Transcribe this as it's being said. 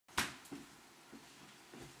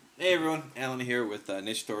Hey everyone, Alan here with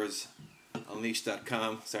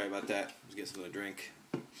nichestoresunleashed.com. Sorry about that. I was getting something to drink.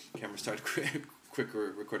 Camera started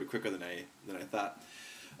recorded quicker than I thought.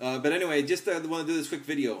 But anyway, just want to do this quick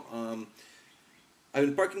video. I've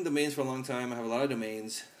been parking domains for a long time. I have a lot of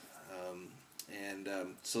domains,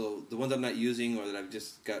 so the ones I'm not using or that I've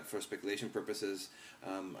just got for speculation purposes,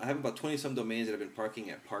 I have about 20 some domains that I've been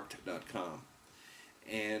parking at parked.com.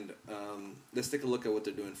 And let's take a look at what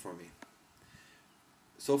they're doing for me.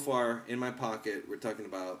 So far, in my pocket, we're talking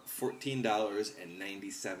about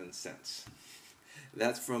 $14.97.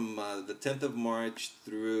 That's from the 10th of March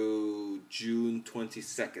through June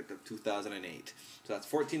 22nd of 2008. So that's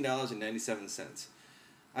 $14.97.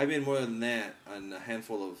 I've made more than that on a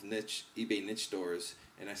handful of eBay niche stores,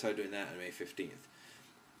 and I started doing that on May 15th.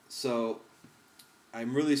 So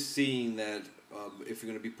I'm really seeing that if I'm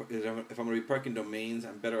going to be parking domains,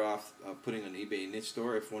 I'm better off putting an eBay niche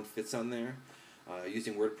store if one fits on there.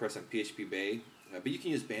 Using WordPress on phpBay, but you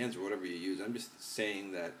can use BANS or whatever you use. I'm just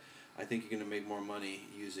saying that I think you're going to make more money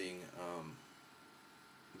using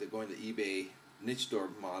going the eBay niche store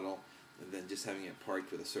model than just having it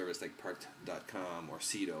parked with a service like parked.com or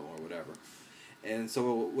Cedo or whatever. And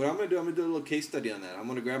so what I'm going to do a little case study on that. I'm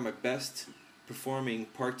going to grab my best performing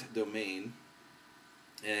parked domain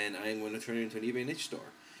and I'm going to turn it into an eBay niche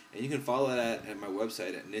store. And you can follow that at my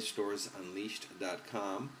website at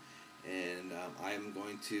nichestoresunleashed.com. And I'm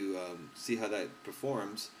going to see how that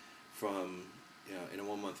performs from in a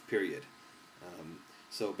 1 month period.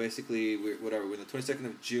 So basically, we're in the 22nd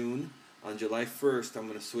of June. On July 1st, I'm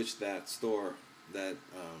going to switch that store, that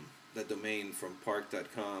domain from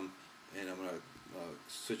park.com, and I'm going to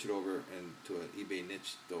switch it over to an eBay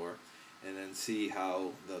niche store, and then see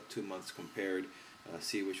how the 2 months compared.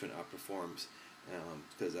 See which one outperforms,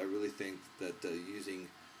 because I really think that using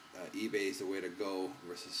eBay is the way to go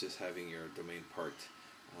versus just having your domain parked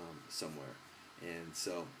somewhere. And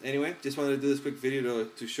so anyway, just wanted to do this quick video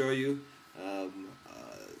to show you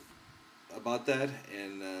about that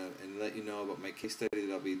and let you know about my case study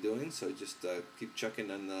that I'll be doing. So just keep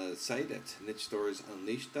checking on the site at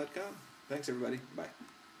nichestoresunleashed.com. Thanks everybody. Bye.